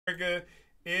America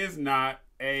is not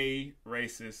a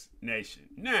racist nation.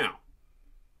 Now,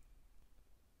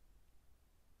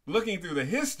 looking through the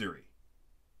history,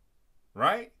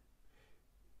 right?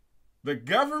 The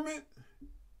government,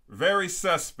 very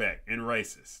suspect and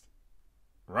racist,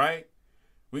 right?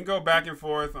 We can go back and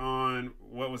forth on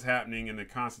what was happening in the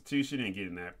Constitution and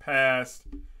getting that passed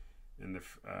and the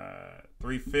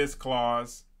Three-Fifths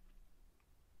Clause.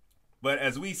 But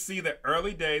as we see the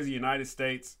early days of the United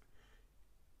States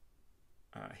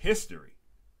history,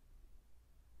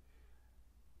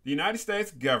 the United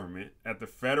States government at the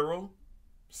federal,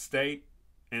 state,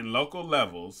 and local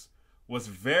levels was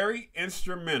very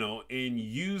instrumental in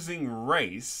using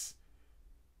race,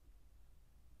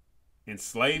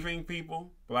 enslaving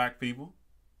people, black people,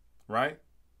 right?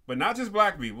 But not just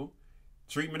black people,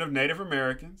 treatment of Native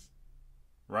Americans,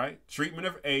 right? Treatment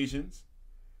of Asians.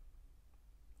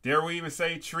 Dare we even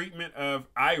say treatment of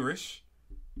Irish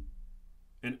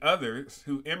and others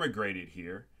who immigrated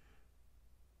here.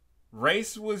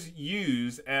 Race was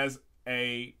used as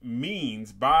a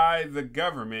means by the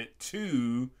government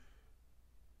to,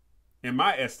 in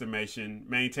my estimation,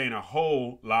 maintain a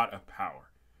whole lot of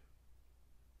power.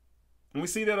 And we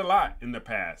see that a lot in the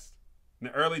past, in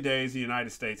the early days of the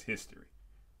United States history.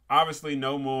 Obviously,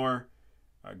 no more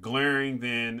glaring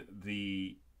than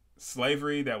the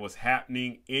slavery that was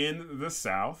happening in the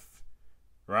South,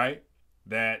 right?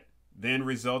 That then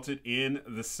resulted in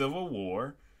the Civil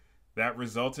War, that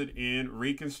resulted in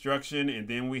Reconstruction, and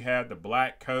then we had the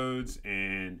Black Codes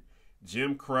and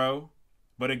Jim Crow.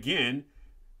 But again,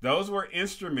 those were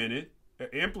implemented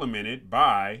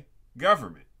by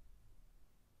government.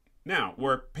 Now,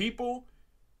 were people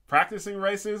practicing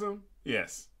racism?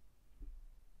 Yes.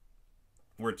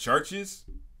 Were churches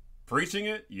preaching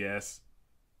it? Yes.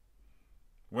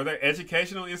 Were there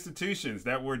educational institutions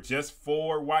that were just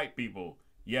for white people?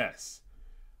 Yes.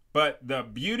 But the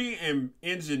beauty and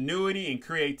ingenuity and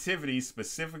creativity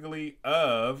specifically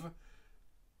of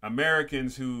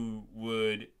Americans who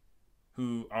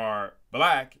are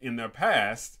black in the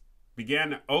past began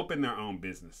to open their own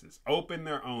businesses, open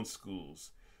their own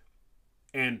schools,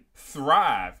 and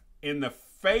thrive in the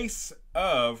face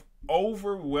of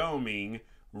overwhelming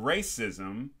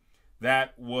racism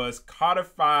that was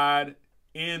codified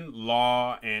in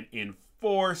law and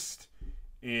enforced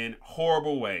in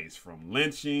horrible ways, from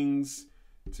lynchings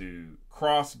to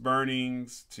cross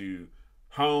burnings to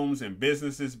homes and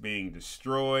businesses being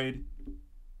destroyed.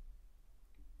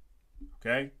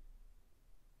 Okay?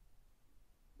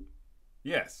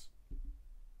 Yes.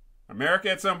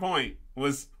 America at some point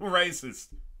was racist,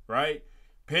 right?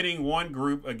 Pitting one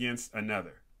group against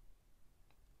another.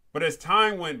 But as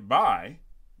time went by,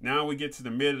 now we get to the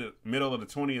middle of the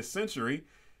 20th century,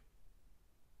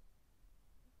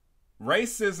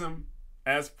 racism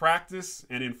as practiced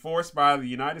and enforced by the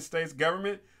United States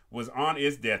government was on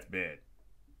its deathbed.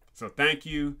 So thank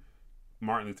you,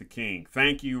 Martin Luther King.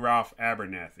 Thank you, Ralph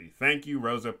Abernathy. Thank you,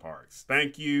 Rosa Parks.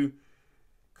 Thank you,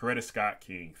 Coretta Scott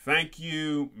King. Thank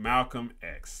you, Malcolm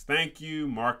X. Thank you,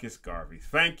 Marcus Garvey.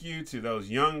 Thank you to those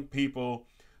young people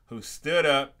who stood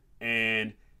up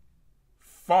and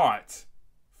fought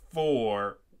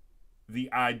for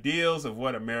the ideals of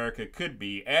what America could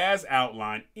be as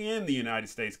outlined in the United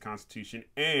States Constitution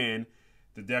and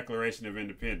the Declaration of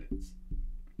Independence.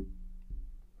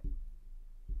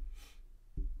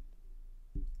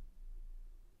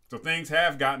 So things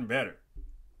have gotten better.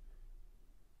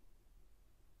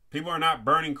 People are not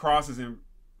burning crosses in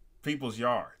people's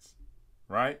yards,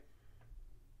 right?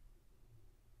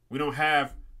 We don't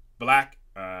have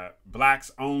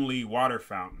blacks only water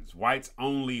fountains, whites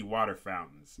only water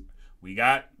fountains. We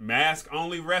got mask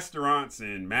only restaurants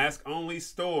and mask only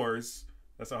stores.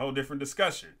 That's a whole different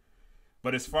discussion.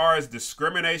 But as far as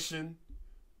discrimination,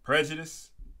 prejudice,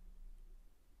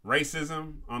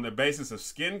 racism on the basis of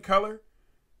skin color,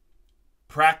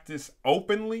 practiced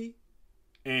openly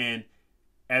and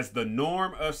as the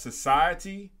norm of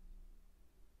society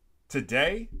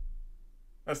today,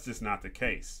 that's just not the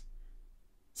case.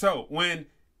 So when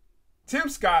Tim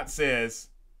Scott says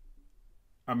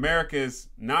America is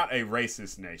not a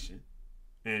racist nation,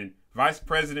 and Vice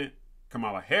President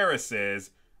Kamala Harris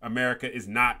says America is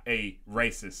not a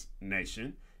racist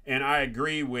nation, and I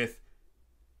agree with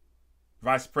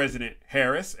Vice President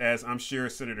Harris, as I'm sure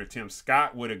Senator Tim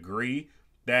Scott would agree,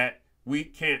 that we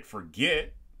can't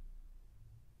forget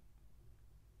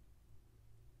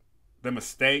the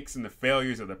mistakes and the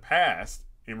failures of the past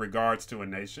in regards to a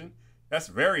nation. That's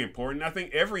very important. I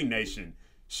think every nation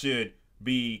should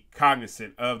be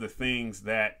cognizant of the things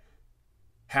that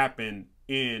happen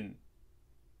in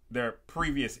their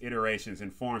previous iterations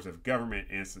and forms of government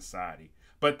and society.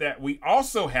 but that we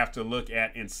also have to look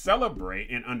at and celebrate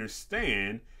and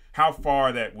understand how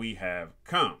far that we have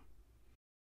come.